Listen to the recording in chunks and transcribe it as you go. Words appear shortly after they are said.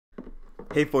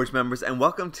Hey Forge members, and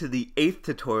welcome to the 8th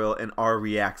tutorial in our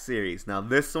React series. Now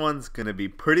this one's going to be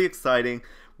pretty exciting.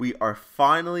 We are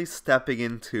finally stepping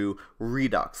into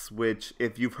Redux, which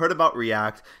if you've heard about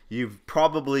React, you've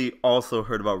probably also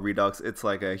heard about Redux. It's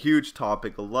like a huge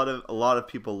topic. A lot of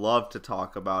people love to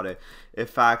talk about it. In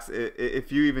fact,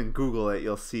 if you even Google it,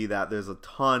 you'll see that there's a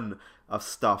ton of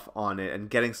stuff on it and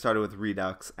getting started with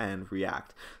Redux and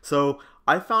React. So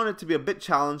I found it to be a bit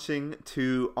challenging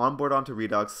to onboard onto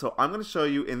Redux, so I'm going to show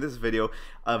you in this video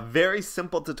a very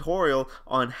simple tutorial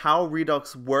on how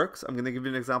Redux works. I'm going to give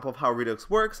you an example of how Redux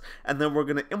works, and then we're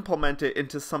going to implement it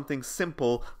into something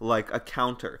simple like a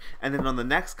counter. And then on the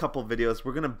next couple videos,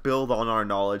 we're going to build on our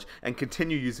knowledge and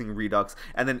continue using Redux,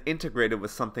 and then integrate it with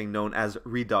something known as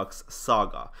Redux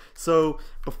Saga. So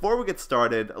before we get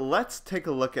started, let's take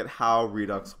a look at how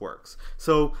Redux works.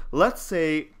 So let's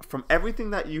say from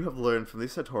everything that you have learned from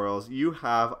these tutorials, you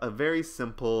have a very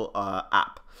simple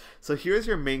app. So here's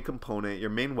your main component, your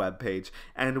main web page,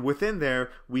 and within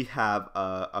there we have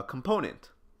a component.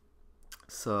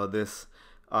 So this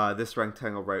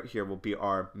rectangle right here will be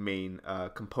our main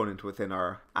component within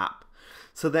our app.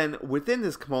 So then within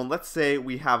this component, let's say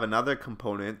we have another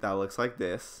component that looks like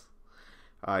this.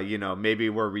 You know, maybe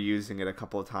we're reusing it a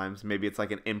couple of times. Maybe it's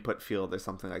like an input field or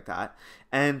something like that.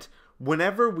 And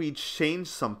whenever we change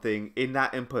something in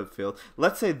that input field,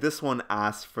 let's say this one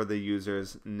asks for the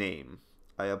user's name.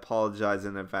 I apologize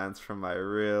in advance for my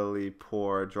really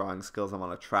poor drawing skills. I'm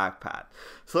on a trackpad.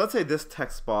 So let's say this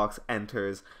text box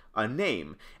enters a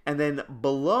name. And then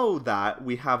below that,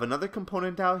 we have another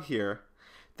component out here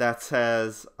that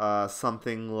says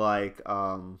something like,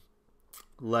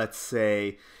 let's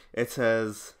say it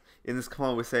says, in this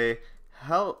component we say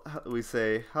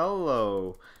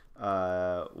hello,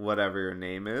 whatever your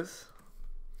name is.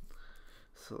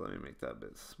 So let me make that a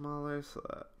bit smaller so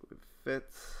that it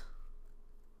fits.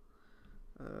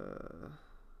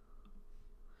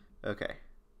 Okay.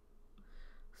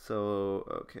 So,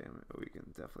 okay, we can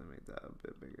definitely make that a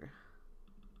bit bigger.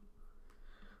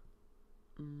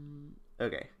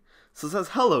 Okay. So it says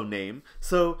hello name.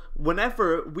 So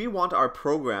whenever we want our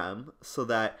program so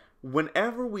that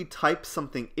whenever we type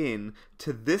something in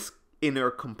to this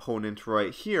inner component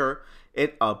right here,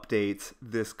 it updates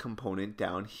this component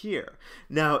down here.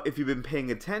 Now, if you've been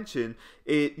paying attention,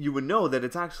 you would know that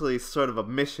it's actually sort of a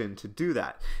mission to do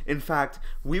that. In fact,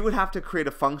 we would have to create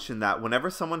a function that whenever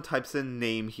someone types in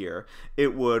name here,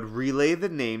 it would relay the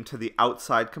name to the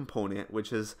outside component,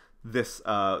 which is this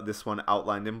one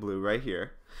outlined in blue right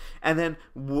here. And then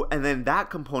that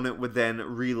component would then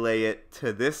relay it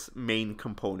to this main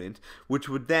component, which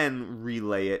would then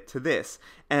relay it to this.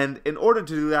 And in order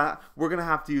to do that, we're going to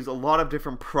have to use a lot of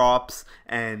different props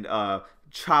and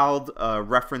child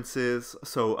references.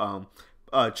 So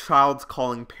child's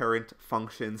calling parent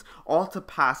functions, all to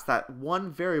pass that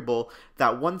one variable,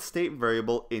 that one state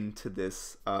variable into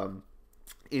this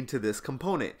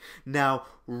component. Now,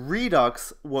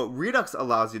 what Redux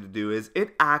allows you to do is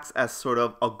it acts as sort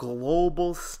of a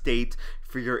global state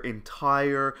for your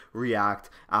entire React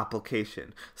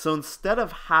application. So instead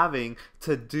of having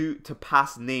to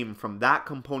pass name from that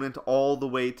component all the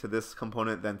way to this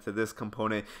component, then to this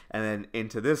component, and then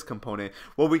into this component,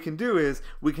 what we can do is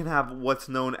we can have what's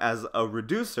known as a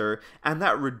reducer, and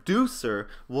that reducer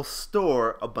will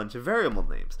store a bunch of variable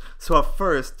names. So at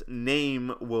first,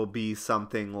 name will be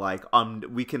something like,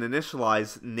 we can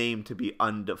initialize name to be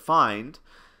undefined.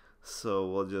 So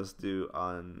we'll just do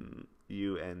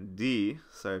UND,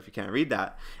 sorry if you can't read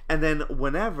that. And then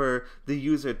whenever the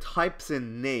user types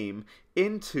in name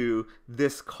into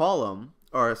this column,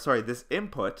 or sorry, this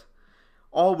input,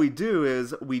 all we do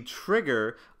is we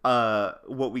trigger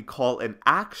what we call an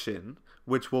action,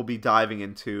 which we'll be diving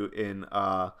into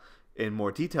in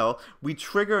more detail. We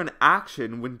trigger an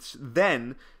action which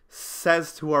then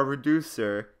says to our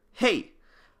reducer, hey,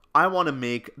 I want to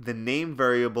make the name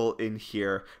variable in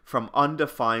here from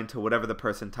undefined to whatever the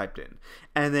person typed in.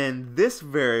 And then this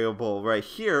variable right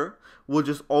here will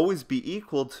just always be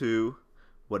equal to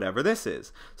whatever this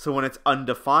is. So when it's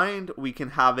undefined, we can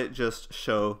have it just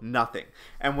show nothing.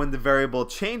 And when the variable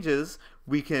changes,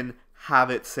 we can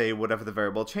have it say whatever the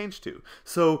variable changed to.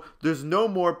 So there's no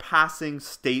more passing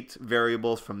state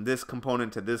variables from this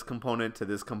component to this component to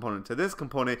this component to this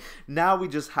component. Now we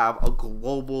just have a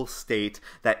global state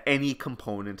that any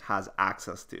component has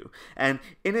access to. And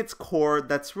in its core,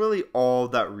 that's really all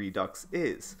that Redux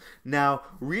is. Now,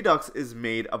 Redux is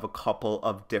made of a couple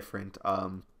of different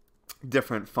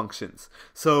functions.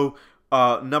 So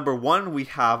number one, we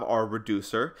have our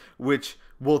reducer, which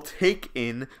will take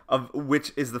in, of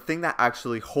which is the thing that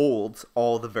actually holds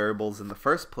all the variables in the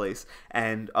first place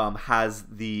and has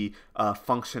the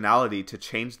functionality to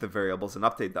change the variables and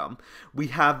update them. We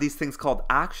have these things called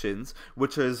actions,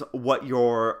 which is what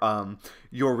your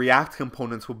React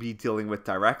components will be dealing with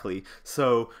directly.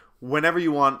 So whenever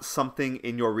you want something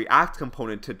in your React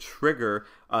component to trigger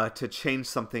to change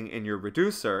something in your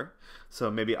reducer, so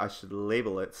maybe I should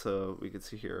label it so we can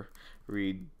see here,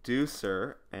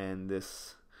 reducer, and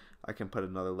this, I can put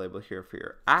another label here for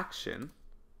your action.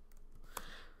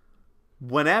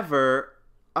 Whenever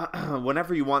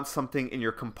you want something in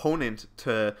your component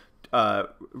to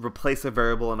replace a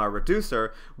variable in our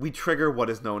reducer, we trigger what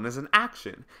is known as an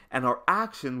action. And our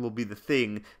action will be the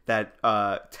thing that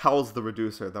tells the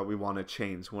reducer that we want to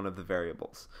change one of the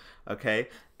variables. Okay?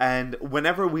 And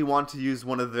whenever we want to use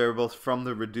one of the variables from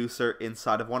the reducer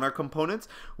inside of one of our components,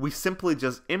 we simply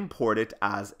just import it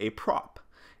as a prop.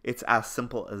 It's as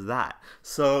simple as that.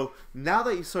 So now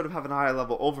that you sort of have an high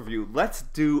level overview, let's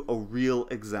do a real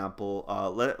example.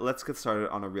 Let's get started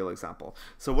on a real example.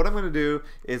 So what I'm going to do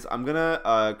is I'm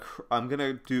gonna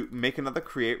make another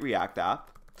create React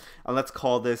app, and let's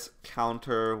call this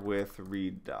counter with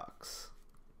Redux.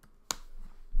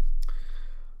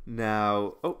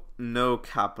 Now, oh, no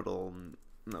capital,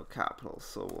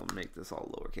 so we'll make this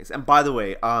all lowercase. And by the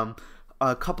way,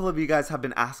 a couple of you guys have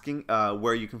been asking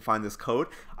where you can find this code.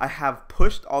 I have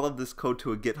pushed all of this code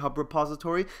to a GitHub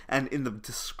repository, and in the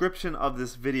description of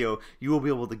this video, you will be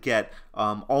able to get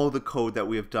all the code that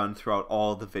we have done throughout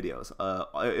all the videos.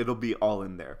 It'll be all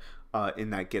in there. In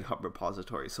that GitHub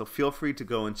repository. So feel free to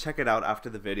go and check it out after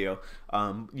the video.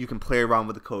 You can play around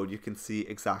with the code. You can see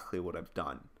exactly what I've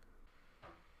done.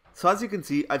 So as you can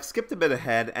see, I've skipped a bit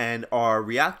ahead and our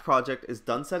React project is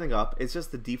done setting up. It's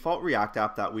just the default React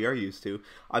app that we are used to.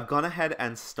 I've gone ahead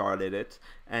and started it.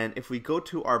 And if we go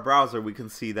to our browser, we can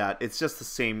see that it's just the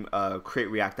same create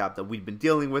React app that we've been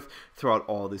dealing with throughout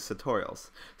all these tutorials.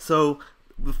 So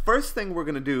the first thing we're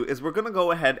going to do is we're going to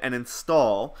go ahead and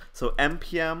install, so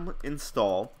npm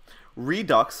install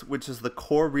Redux, which is the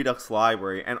core Redux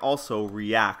library, and also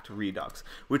React Redux,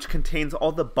 which contains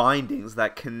all the bindings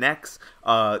that connects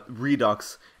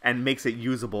Redux and makes it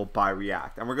usable by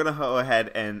React. And we're going to go ahead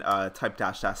and type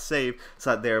 -- save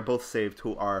so that they're both saved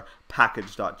to our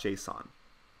package.json.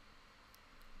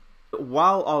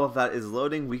 While all of that is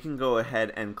loading, we can go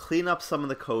ahead and clean up some of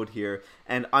the code here,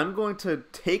 and I'm going to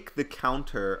take the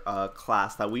counter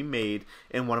class that we made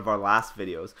in one of our last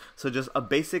videos, so just a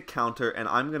basic counter, and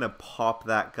I'm going to pop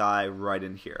that guy right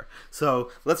in here.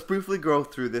 So let's briefly go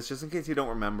through this just in case you don't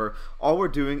remember. All we're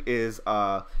doing is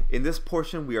in this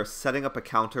portion we are setting up a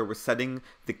counter. We're setting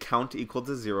the count equal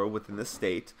to 0 within the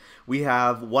state. We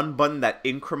have one button that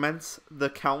increments the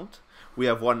count. We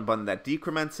have one button that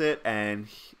decrements it, and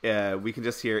we can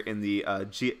just hear in the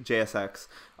JSX,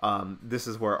 this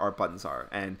is where our buttons are.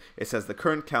 And it says the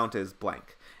current count is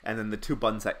blank. And then the two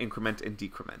buttons that increment and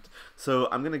decrement. So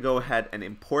I'm going to go ahead and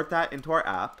import that into our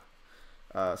app.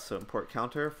 So import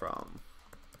counter from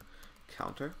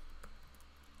counter.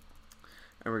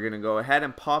 And we're going to go ahead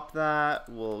and pop that.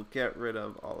 We'll get rid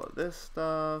of all of this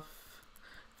stuff.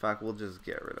 In fact, we'll just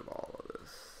get rid of all of this.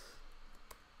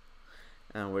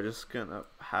 And we're just gonna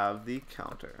have the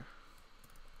counter.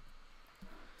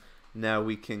 Now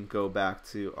we can go back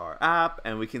to our app,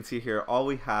 and we can see here all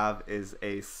we have is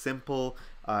a simple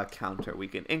counter. We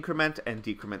can increment and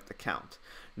decrement the count.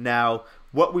 Now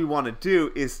what we want to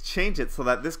do is change it so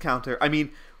that this counter, I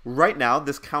mean, right now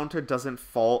this counter doesn't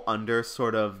fall under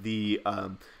sort of the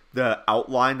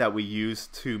outline that we use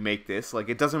to make this. Like,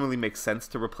 it doesn't really make sense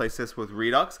to replace this with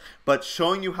Redux, but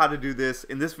showing you how to do this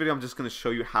in this video, I'm just going to show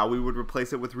you how we would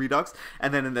replace it with Redux,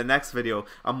 and then in the next video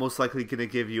I'm most likely going to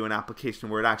give you an application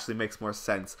where it actually makes more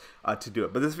sense to do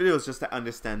it. But this video is just to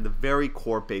understand the very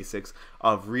core basics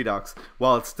of Redux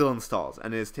while it still installs,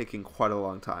 and it is taking quite a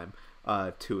long time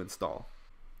to install.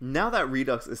 Now that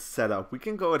Redux is set up, we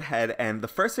can go ahead, and the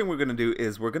first thing we're going to do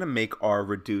is we're going to make our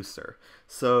reducer.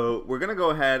 So we're going to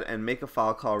go ahead and make a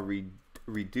file called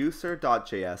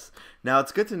reducer.js. Now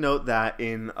it's good to note that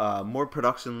in more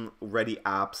production ready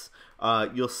apps,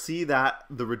 you'll see that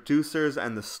the reducers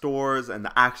and the stores and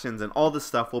the actions and all this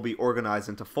stuff will be organized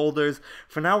into folders.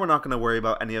 For now, we're not going to worry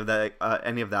about any of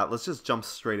that. Let's just jump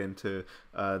straight into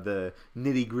the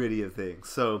nitty gritty of things.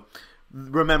 So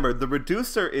remember, the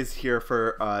reducer is here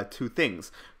for two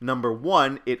things. Number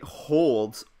one, it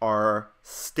holds our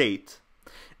state.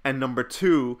 And number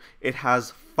two, it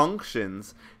has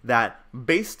functions that,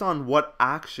 based on what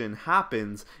action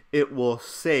happens, it will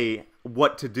say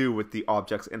what to do with the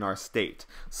objects in our state.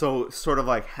 So sort of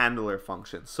like handler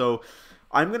functions. So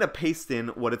I'm going to paste in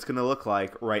what it's going to look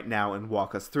like right now and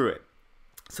walk us through it.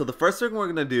 So the first thing we're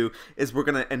going to do is we're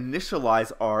going to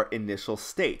initialize our initial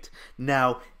state.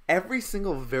 Now, every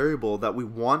single variable that we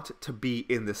want to be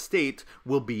in the state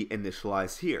will be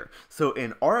initialized here. So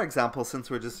in our example, since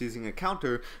we're just using a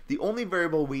counter, the only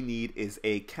variable we need is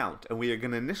a count, and we are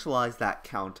going to initialize that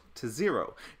count to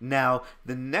 0. Now,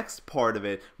 the next part of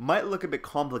it might look a bit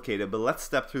complicated, but let's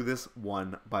step through this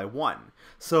one by one.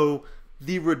 So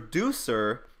the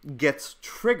reducer gets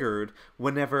triggered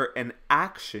whenever an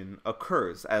action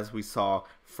occurs, as we saw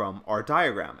from our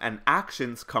diagram, and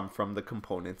actions come from the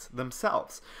components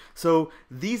themselves. So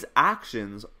these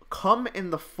actions come in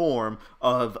the form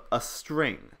of a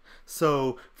string.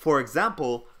 So for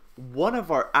example, one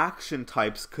of our action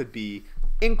types could be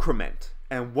increment,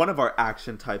 and one of our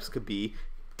action types could be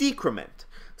decrement.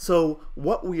 So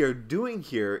what we are doing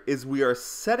here is we are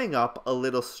setting up a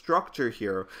little structure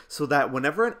here so that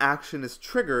whenever an action is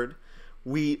triggered,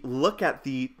 we look at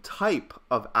the type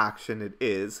of action it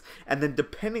is, and then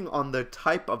depending on the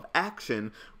type of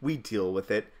action, we deal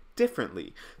with it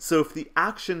differently. So if the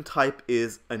action type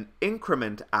is an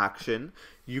increment action,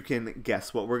 you can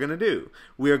guess what we're going to do.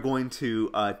 We are going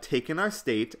to take in our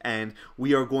state, and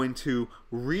we are going to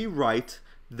rewrite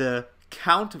the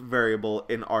count variable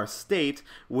in our state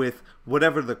with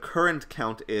whatever the current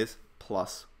count is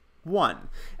plus 1.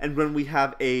 And when we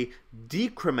have a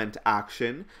decrement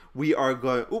action, we are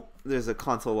going, there's a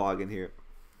console log in here.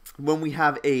 When we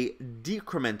have a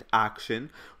decrement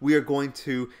action, we are going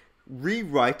to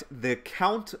rewrite the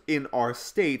count in our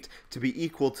state to be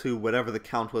equal to whatever the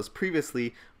count was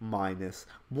previously minus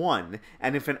 1.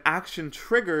 And if an action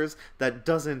triggers that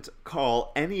doesn't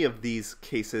call any of these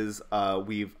cases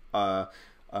we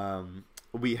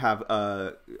have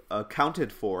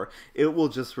accounted for, it will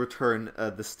just return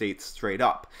the state straight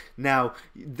up. Now,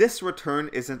 this return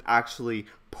isn't actually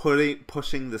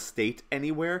pushing the state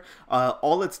anywhere.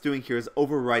 All it's doing here is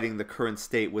overwriting the current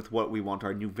state with what we want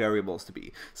our new variables to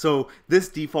be. So this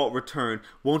default return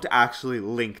won't actually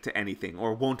link to anything,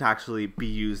 or won't actually be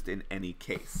used in any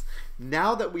case.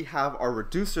 Now that we have our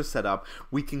reducer set up,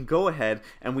 we can go ahead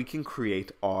and we can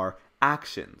create our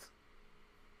actions.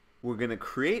 We're going to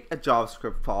create a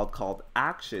JavaScript file called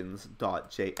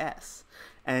actions.js.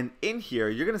 And in here,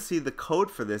 you're going to see the code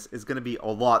for this is going to be a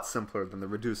lot simpler than the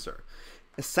reducer.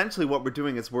 Essentially, what we're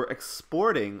doing is we're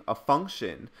exporting a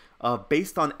function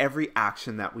based on every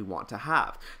action that we want to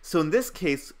have. So in this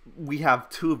case, we have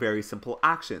two very simple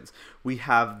actions. We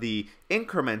have the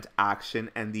increment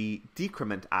action and the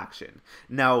decrement action.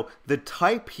 Now, the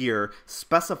type here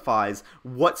specifies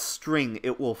what string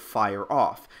it will fire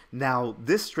off. Now,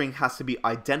 this string has to be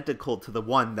identical to the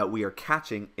one that we are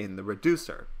catching in the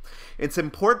reducer. It's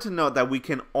important to note that we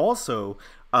can also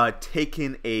take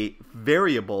in a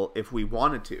variable if we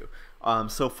wanted to.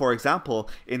 So for example,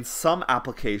 in some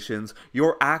applications,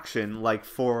 your action, like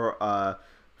for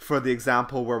the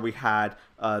example where we had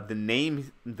the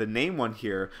name one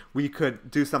here, we could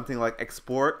do something like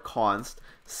export const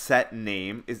set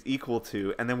name is equal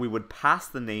to, and then we would pass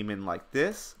the name in like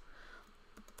this.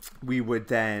 We would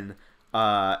then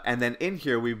and then in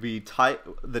here we'd be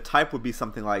the type would be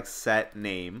something like set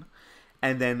name.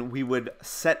 And then we would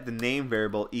set the name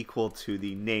variable equal to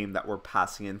the name that we're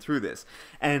passing in through this.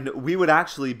 And we would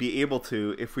actually be able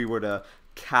to, if we were to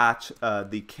catch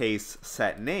the case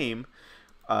set name,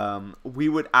 we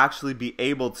would actually be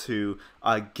able to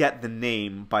get the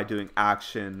name by doing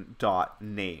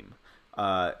action.name.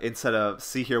 Instead of,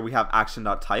 see here, we have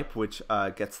action.type, which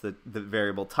gets the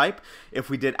variable type.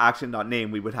 If we did action.name,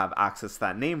 we would have access to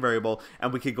that name variable,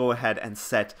 and we could go ahead and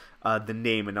set the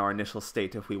name in our initial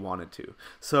state if we wanted to.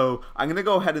 So I'm going to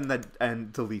go ahead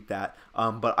and delete that,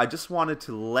 but I just wanted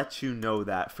to let you know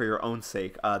that for your own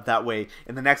sake. That way,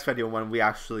 in the next video, when we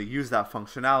actually use that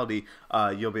functionality,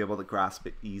 you'll be able to grasp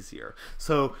it easier.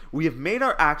 So we have made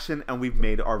our action and we've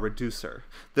made our reducer.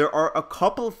 There are a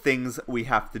couple things we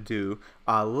have to do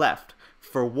left.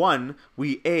 For one,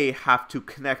 we have to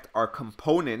connect our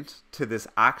component to this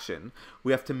action.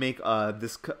 We have to make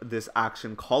this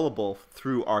action callable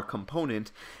through our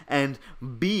component, and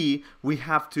B, we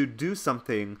have to do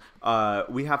something.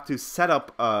 We have to set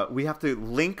up. We have to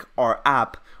link our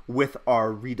app with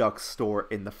our Redux store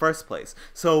in the first place.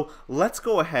 So let's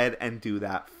go ahead and do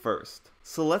that first.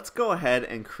 So let's go ahead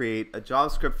and create a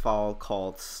JavaScript file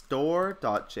called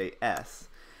store.js.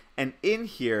 And in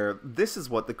here, this is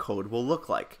what the code will look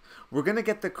like. We're gonna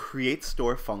get the create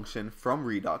store function from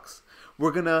Redux.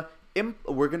 We're gonna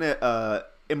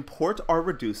import our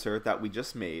reducer that we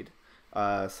just made.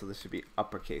 So this should be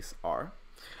uppercase R.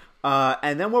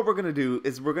 And then what we're going to do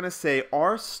is we're going to say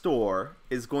our store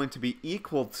is going to be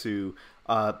equal to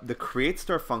the create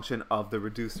store function of the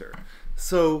reducer.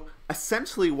 So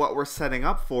essentially what we're setting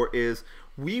up for is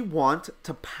we want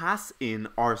to pass in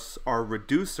our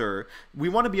reducer. We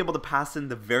want to be able to pass in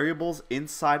the variables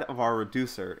inside of our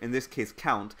reducer, in this case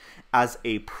count, as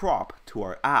a prop to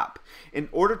our app. In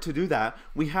order to do that,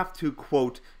 we have to,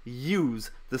 quote,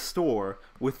 use the store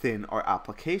within our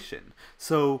application.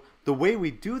 So the way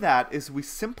we do that is we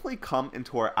simply come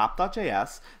into our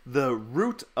app.js, the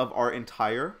root of our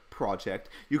entire project.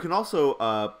 You can also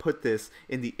put this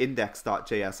in the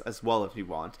index.js as well if you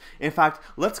want. In fact,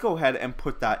 let's go ahead and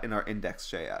put that in our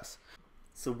index.js.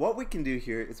 So what we can do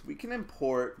here is we can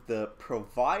import the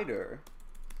provider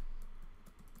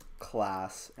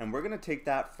class, and we're going to take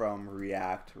that from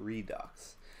React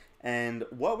Redux. And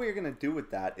what we're going to do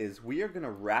with that is we are going to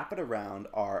wrap it around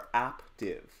our app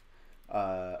div,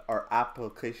 our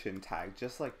application tag,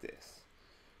 just like this.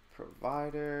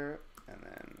 Provider, and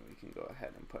then we can go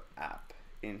ahead and put app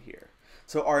in here.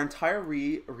 So our entire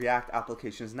React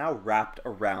application is now wrapped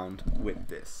around with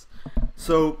this.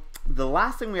 So the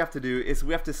last thing we have to do is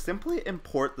we have to simply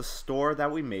import the store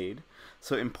that we made.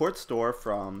 So import store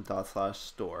from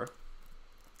 /store.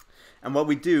 And what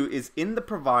we do is in the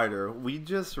provider, we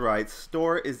just write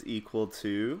store is equal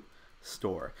to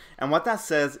store. And what that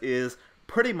says is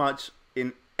pretty much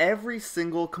in every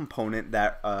single component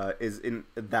that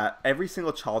every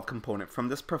single child component from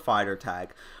this provider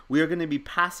tag, we are going to be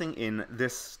passing in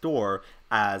this store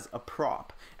as a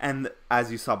prop. And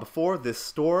as you saw before, this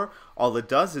store, all it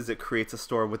does is it creates a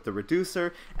store with the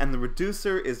reducer, and the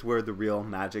reducer is where the real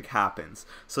magic happens.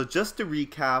 So just to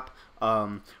recap,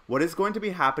 what is going to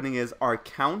be happening is our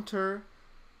counter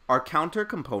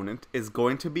component is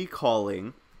going to be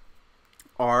calling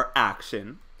our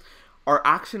action. Our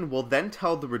action will then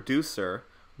tell the reducer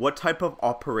what type of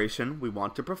operation we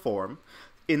want to perform.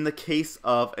 In the case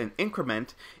of an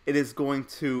increment, it is going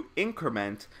to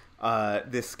increment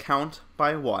this count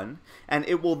by 1, and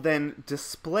it will then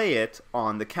display it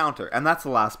on the counter. And that's the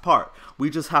last part.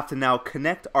 We just have to now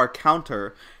connect our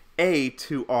counter, A,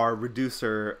 to our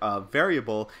reducer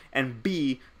variable, and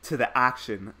B, to the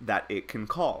action that it can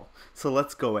call. So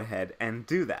let's go ahead and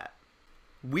do that.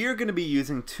 We are going to be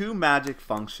using two magic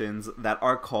functions that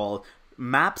are called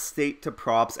map state to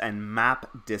props and map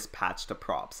dispatch to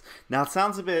props. Now it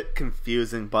sounds a bit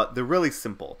confusing, but they're really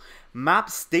simple. Map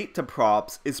state to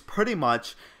props is pretty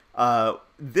much,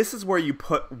 this is where you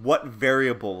put what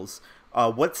variables,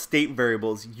 what state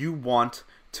variables you want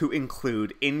to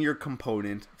include in your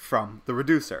component from the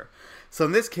reducer. So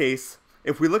in this case,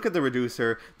 if we look at the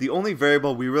reducer, the only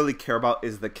variable we really care about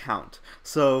is the count.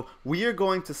 So we are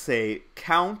going to say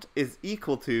count is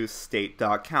equal to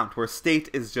state.count, where state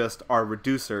is just our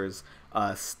reducer's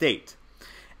state.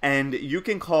 And you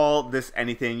can call this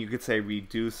anything. You could say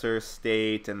reducer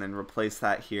state and then replace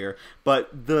that here.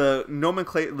 But the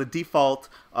nomenclature, the default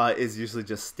is usually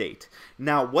just state.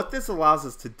 Now, what this allows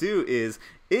us to do is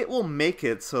it will make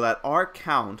it so that our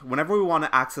count, whenever we want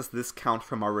to access this count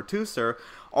from our reducer,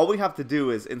 all we have to do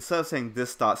is, instead of saying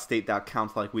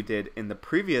this.state.count like we did in the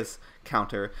previous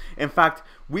counter, in fact,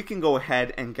 we can go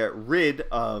ahead and get rid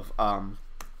of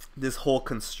this whole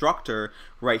constructor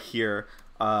right here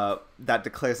that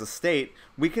declares a state.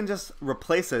 We can just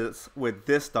replace it with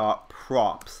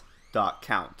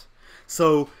this.props.count.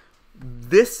 So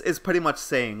this is pretty much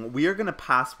saying we are going to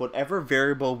pass whatever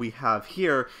variable we have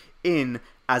here in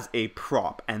as a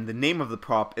prop, and the name of the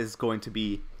prop is going to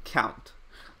be count.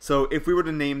 So if we were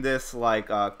to name this like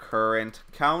current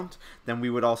count, then we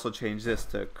would also change this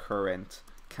to current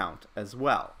count as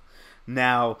well.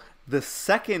 Now, the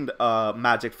second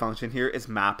magic function here is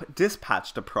map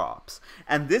dispatch to props.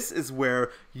 And this is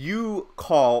where you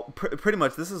call, pretty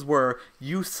much this is where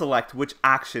you select which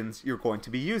actions you're going to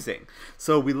be using.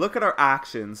 So we look at our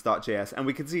actions.js and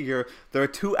we can see here there are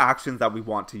two actions that we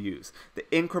want to use,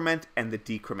 the increment and the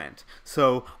decrement.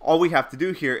 So all we have to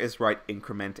do here is write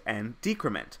increment and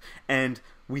decrement. And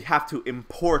we have to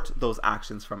import those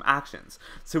actions from actions.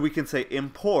 So we can say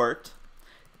import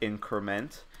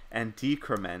increment and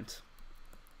decrement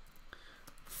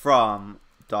from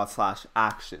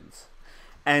 /actions.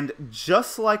 And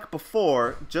just like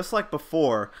before,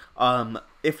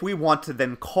 if we want to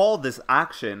then call this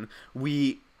action,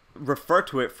 we refer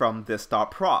to it from this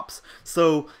 .props.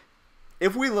 So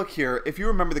if we look here, if you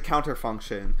remember the counter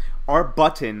function, our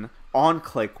button on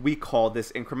click, we call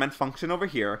this increment function over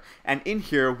here, and in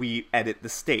here we edit the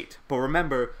state. But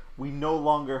remember, we no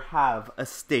longer have a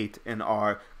state in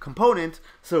our component,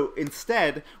 so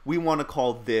instead we want to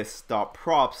call this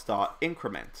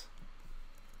 .props.increment.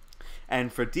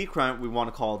 And for decrement, we want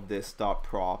to call this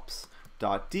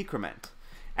 .props.decrement.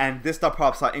 And this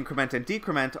 .props.increment and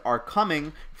decrement are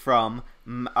coming from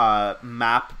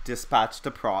map dispatch to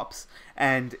props,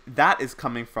 and that is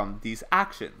coming from these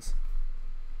actions.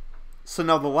 So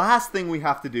now the last thing we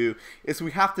have to do is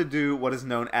we have to do what is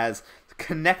known as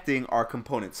connecting our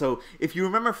components. So if you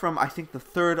remember from, I think, the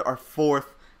third or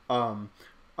fourth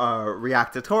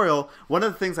React tutorial, one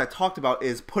of the things I talked about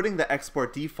is putting the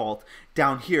export default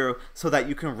down here so that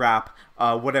you can wrap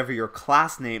whatever your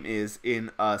class name is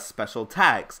in special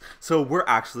tags. So we're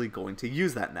actually going to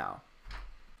use that now.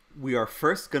 We are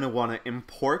first going to want to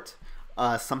import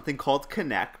something called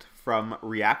connect from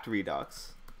React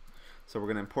Redux. So we're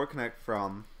going to import connect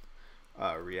from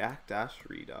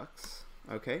React-Redux.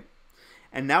 Okay.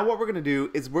 And now what we're going to do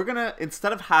is we're going to,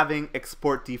 instead of having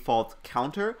export default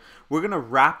counter, we're going to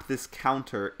wrap this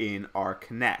counter in our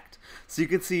connect. So you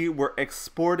can see we're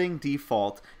exporting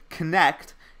default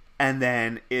connect, and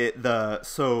then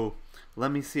so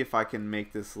let me see if I can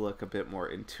make this look a bit more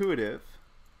intuitive.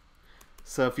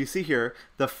 So if you see here,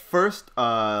 the first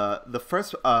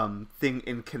thing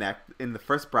in connect, in the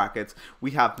first brackets, we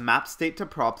have map state to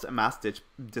props and map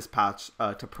dispatch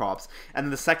to props, and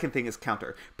then the second thing is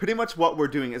counter. Pretty much what we're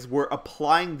doing is we're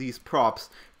applying these props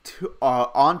to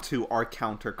onto our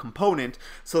counter component,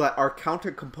 so that our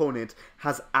counter component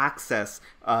has access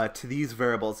to these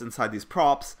variables inside these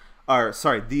props, or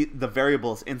sorry, the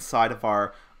variables inside of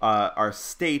our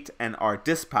state and our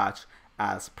dispatch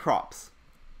as props.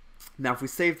 Now, if we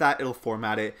save that, it'll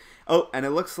format it. Oh, and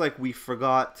it looks like we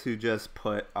forgot to just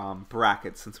put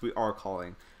brackets, since we are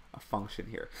calling a function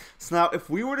here. So now, if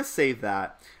we were to save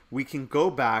that, we can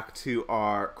go back to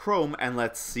our Chrome and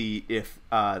let's see if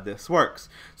this works.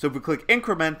 So if we click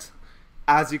increment,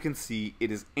 as you can see,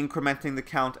 it is incrementing the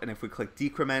count, and if we click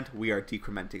decrement, we are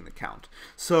decrementing the count.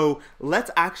 So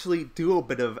let's actually do a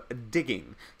bit of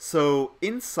digging. So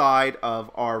inside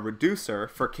of our reducer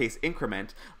for case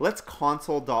increment, let's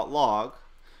console.log,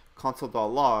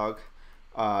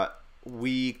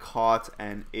 we caught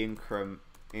an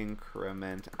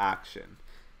increment action.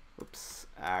 Oops,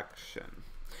 action.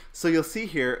 So you'll see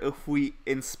here, if we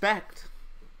inspect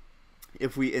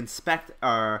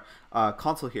our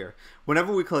console here,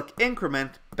 whenever we click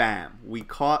increment, bam, we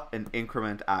caught an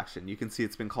increment action. You can see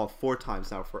it's been called 4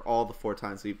 times now for all the 4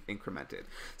 times we've incremented.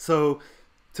 So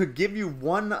to give you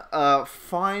one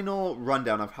final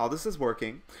rundown of how this is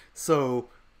working, so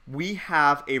we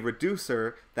have a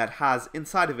reducer that has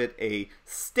inside of it a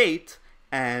state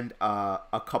and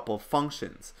a couple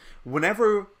functions.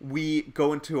 Whenever we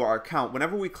go into our account,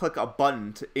 whenever we click a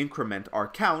button to increment our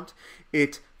count,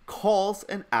 it calls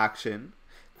an action.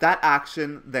 That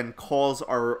action then calls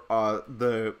our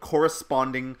the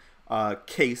corresponding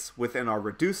case within our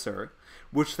reducer,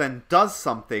 which then does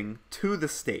something to the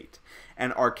state,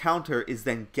 and our counter is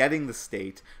then getting the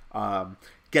state and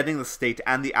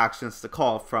the actions to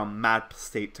call from map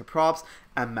state to props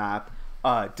and map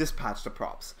dispatch to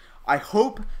props. I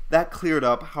hope that cleared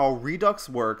up how Redux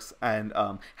works and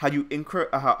how you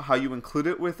include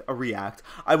it with a React.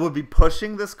 I will be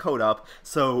pushing this code up,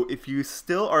 so if you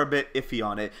still are a bit iffy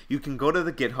on it, you can go to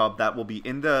the GitHub that will be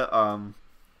in the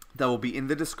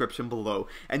description below,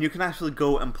 and you can actually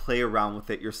go and play around with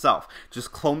it yourself.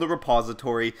 Just clone the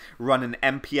repository, run an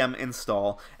npm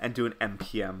install, and do an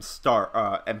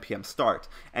npm start,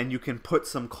 and you can put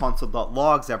some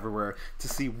console.logs everywhere to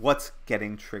see what's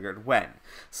getting triggered when.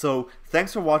 So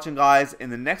thanks for watching, guys. In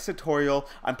the next tutorial,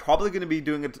 I'm probably going to be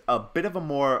doing a bit of a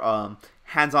more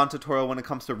hands-on tutorial when it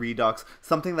comes to Redux,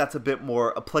 something that's a bit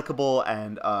more applicable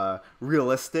and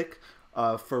realistic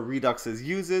for Redux's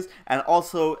uses. And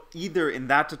also, either in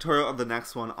that tutorial or the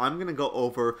next one, I'm going to go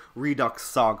over Redux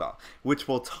Saga, which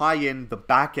will tie in the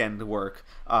back-end work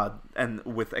and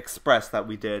with Express that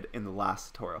we did in the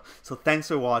last tutorial. So thanks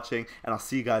for watching, and I'll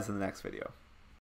see you guys in the next video.